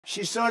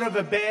She's sort of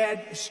a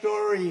bad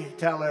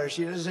storyteller.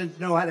 She doesn't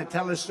know how to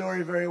tell a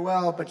story very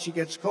well, but she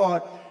gets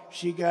caught.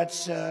 She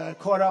gets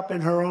caught up in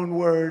her own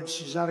words.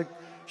 She's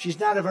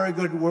not a very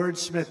good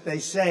wordsmith, they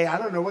say. I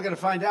don't know. We're going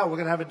to find out. We're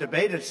going to have a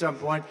debate at some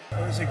point.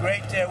 It was a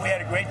great. We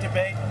had a great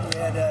debate. We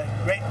had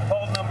great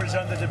poll numbers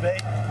on the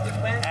debate,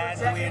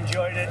 and we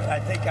enjoyed it. I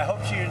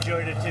hope she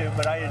enjoyed it too,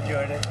 but I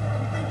enjoyed it.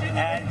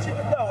 And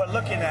no, we're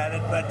looking at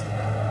it, but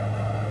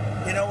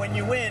you know, when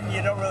you win,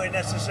 you don't really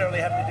necessarily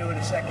have to do it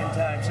a second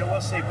time. So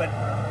we'll see. But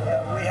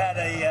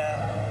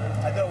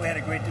I thought we had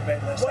a great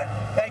debate last night.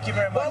 Thank you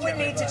very much. What would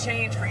need to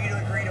change for you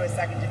to agree to a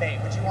second debate?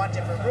 Would you want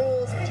different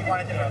rules? Would you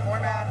want a different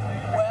format?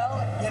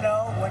 Well, you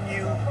know, when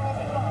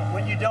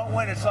you don't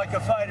win, it's like a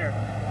fighter.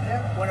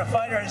 When a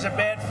fighter has a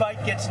bad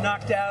fight, gets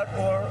knocked out,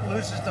 or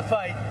loses the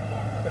fight,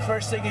 the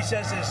first thing he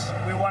says is,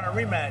 "We want a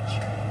rematch."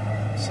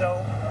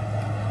 So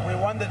we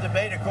won the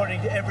debate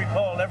according to every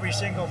poll, every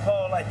single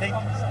poll. I think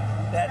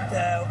that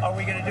are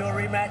we going to do a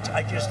rematch?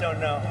 I just don't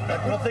know.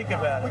 But we'll think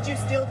about it. Would you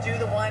still do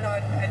the one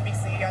on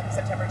NBC on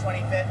September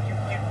 25th? You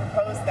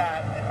proposed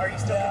that. Are you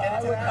still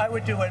committed to that? I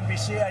would do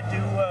NBC. I'd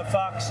do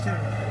Fox too.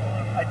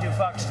 I'd do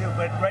Fox too.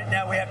 But right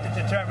now we have to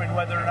determine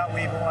whether or not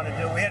we even want to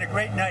do it. We had a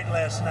great night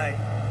last night.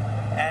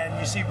 And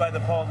you see by the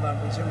poll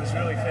numbers, it was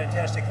really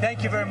fantastic.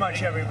 Thank you very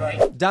much, everybody.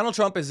 Donald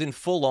Trump is in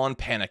full-on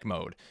panic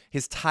mode.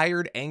 His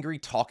tired, angry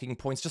talking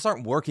points just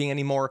aren't working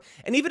anymore,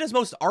 and even his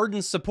most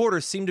ardent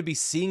supporters seem to be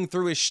seeing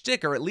through his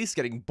shtick, or at least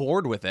getting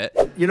bored with it.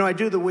 You know, I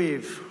do the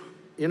weave.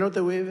 You know what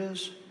the weave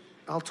is?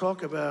 I'll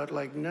talk about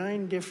like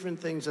 9 different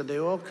things, and they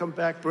all come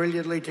back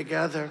brilliantly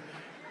together.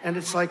 And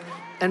it's like,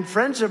 and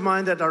friends of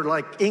mine that are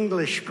like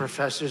English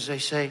professors, they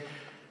say,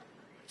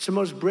 it's the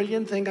most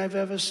brilliant thing I've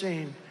ever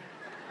seen.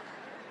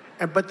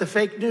 But the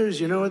fake news,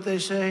 you know what they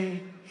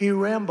say? He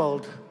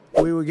rambled.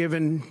 We were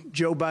given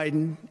Joe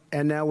Biden,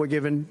 and now we're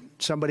given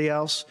somebody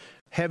else.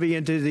 Heavy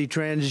into the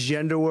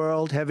transgender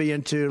world, heavy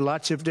into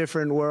lots of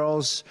different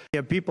worlds. You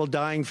have people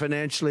dying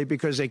financially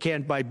because they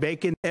can't buy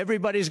bacon.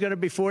 Everybody's going to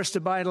be forced to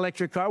buy an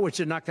electric car, which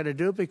they're not going to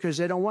do because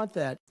they don't want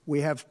that.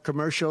 We have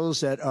commercials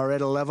that are at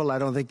a level I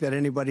don't think that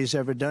anybody's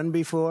ever done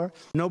before.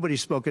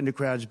 Nobody's spoken to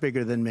crowds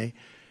bigger than me.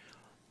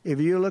 If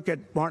you look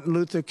at Martin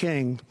Luther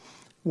King,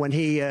 when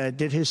he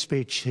did his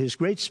speech, his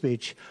great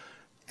speech,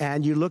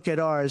 and you look at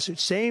ours,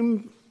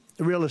 same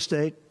real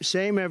estate,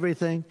 same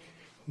everything,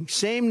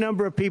 same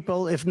number of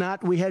people, if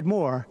not, we had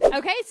more.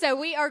 Okay, so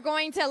we are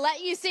going to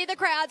let you see the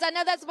crowds. I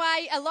know that's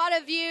why a lot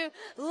of you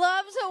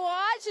love to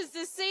watch, is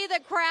to see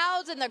the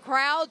crowds, and the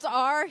crowds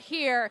are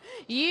here.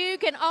 You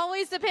can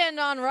always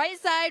depend on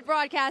Right Side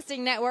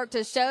Broadcasting Network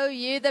to show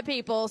you the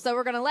people. So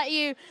we're going to let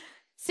you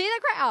see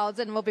the crowds,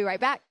 and we'll be right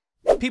back.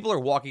 People are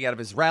walking out of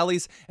his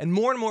rallies, and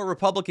more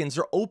Republicans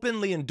are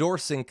openly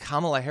endorsing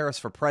Kamala Harris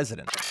for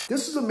president.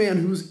 This is a man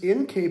who's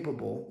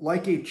incapable,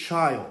 like a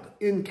child,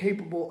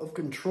 incapable of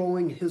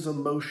controlling his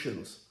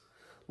emotions,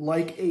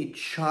 like a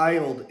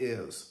child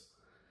is.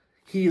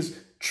 He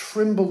is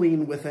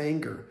trembling with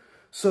anger.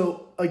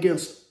 So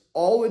against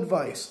all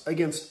advice,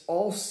 against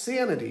all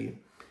sanity,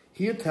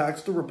 he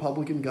attacks the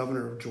Republican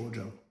governor of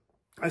Georgia.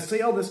 I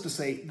say all this to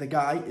say the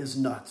guy is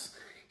nuts.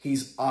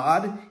 He's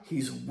odd,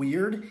 he's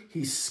weird,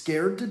 he's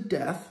scared to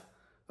death,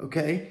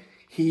 okay?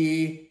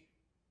 He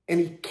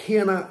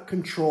cannot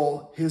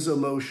control his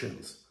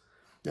emotions.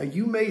 Now,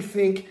 you may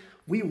think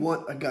we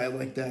want a guy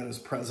like that as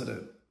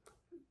president.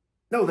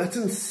 No, that's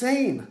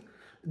insane.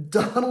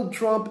 Donald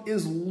Trump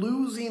is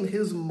losing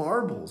his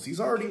marbles.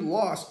 He's already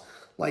lost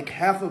like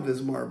half of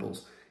his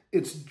marbles.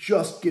 It's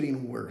just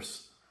getting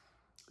worse.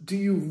 Do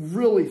you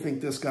really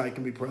think this guy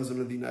can be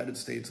president of the United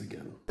States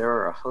again? There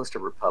are a host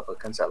of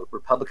Republicans,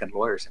 Republican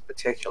lawyers in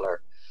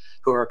particular,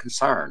 who are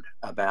concerned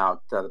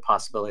about the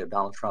possibility of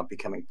Donald Trump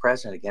becoming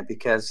president again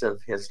because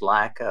of his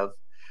lack of,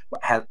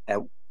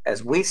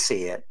 as we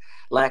see it,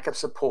 lack of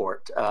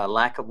support,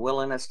 lack of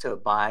willingness to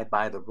abide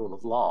by the rule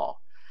of law.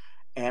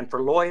 And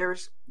for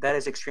lawyers, that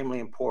is extremely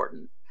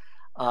important.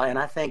 And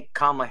I think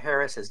Kamala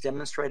Harris has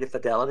demonstrated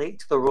fidelity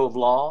to the rule of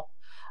law.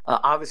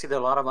 Obviously, there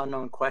are a lot of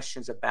unknown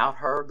questions about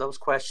her. Those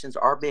questions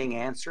are being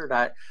answered.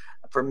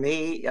 For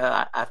me,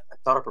 I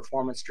thought her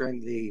performance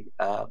during the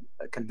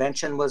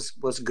convention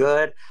was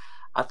good.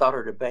 I thought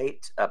her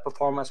debate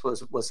performance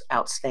was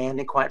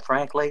outstanding, quite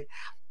frankly.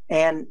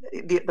 And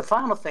the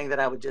final thing that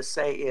I would just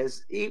say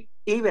is,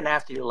 even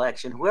after the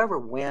election, whoever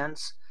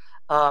wins,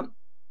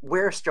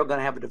 we're still going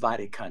to have a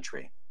divided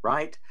country,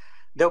 right?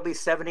 There'll be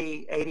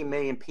 70, 80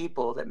 million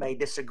people that may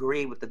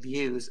disagree with the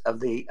views of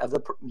the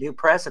new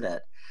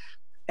president.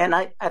 And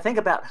I think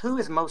about who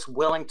is most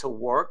willing to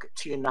work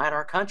to unite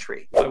our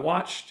country. I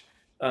watched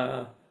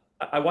a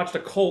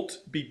cult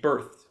be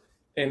birthed,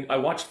 and I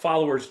watched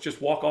followers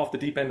just walk off the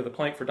deep end of the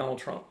plank for Donald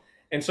Trump.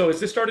 And so as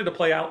this started to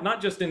play out,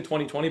 not just in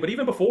 2020, but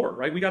even before,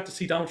 right? We got to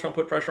see Donald Trump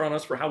put pressure on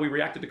us for how we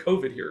reacted to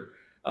COVID here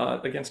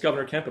against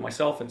Governor Kemp and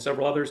myself and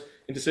several others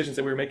in decisions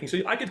that we were making. So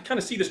I could kind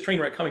of see this train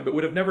wreck coming, but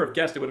would have never have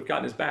guessed it would have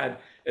gotten as bad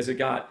as it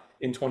got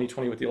in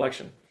 2020 with the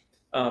election.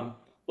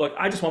 Look,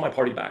 I just want my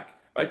party back.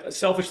 right?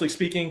 Selfishly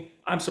speaking,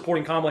 I'm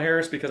supporting Kamala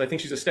Harris because I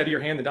think she's a steadier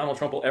hand than Donald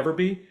Trump will ever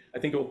be. I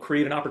think it will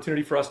create an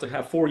opportunity for us to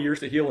have 4 years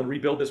to heal and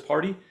rebuild this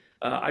party.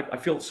 I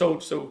feel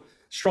so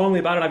strongly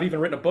about it. I've even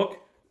written a book.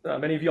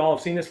 Many of you all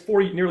have seen this.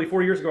 Nearly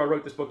 4 years ago, I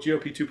wrote this book,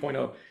 GOP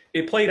 2.0.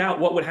 It played out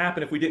what would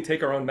happen if we didn't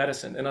take our own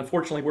medicine. And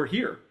unfortunately, we're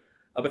here.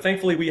 But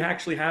thankfully, we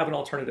actually have an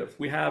alternative.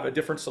 We have a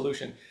different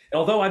solution. And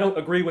although I don't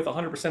agree with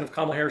 100% of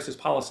Kamala Harris's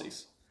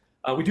policies,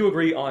 we do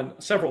agree on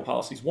several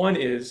policies. One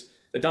is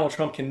that Donald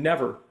Trump can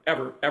never,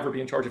 ever, ever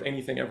be in charge of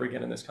anything ever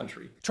again in this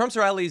country. Trump's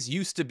rallies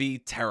used to be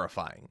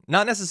terrifying.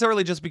 Not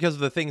necessarily just because of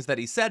the things that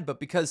he said, but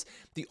because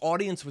the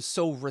audience was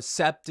so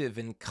receptive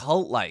and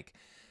cult-like.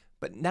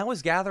 But now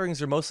his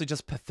gatherings are mostly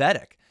just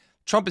pathetic.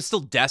 Trump is still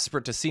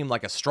desperate to seem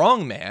like a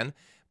strong man,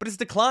 but his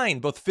decline,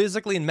 both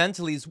physically and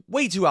mentally, is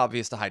way too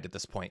obvious to hide at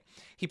this point.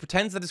 He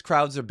pretends that his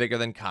crowds are bigger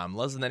than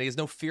Kamala's and that he has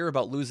no fear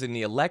about losing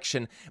the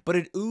election, but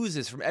it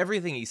oozes from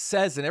everything he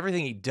says and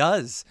everything he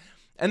does.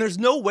 And there's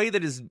no way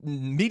that his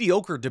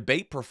mediocre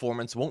debate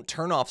performance won't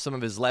turn off some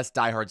of his less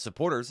diehard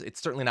supporters.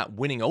 It's certainly not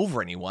winning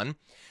over anyone.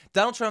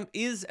 Donald Trump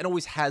is, and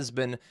always has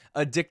been,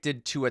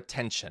 addicted to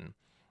attention.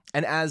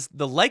 And as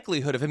the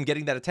likelihood of him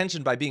getting that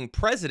attention by being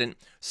president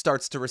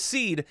starts to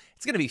recede,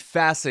 it's going to be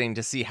fascinating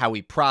to see how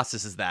he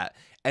processes that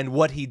and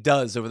what he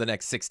does over the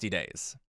next 60 days.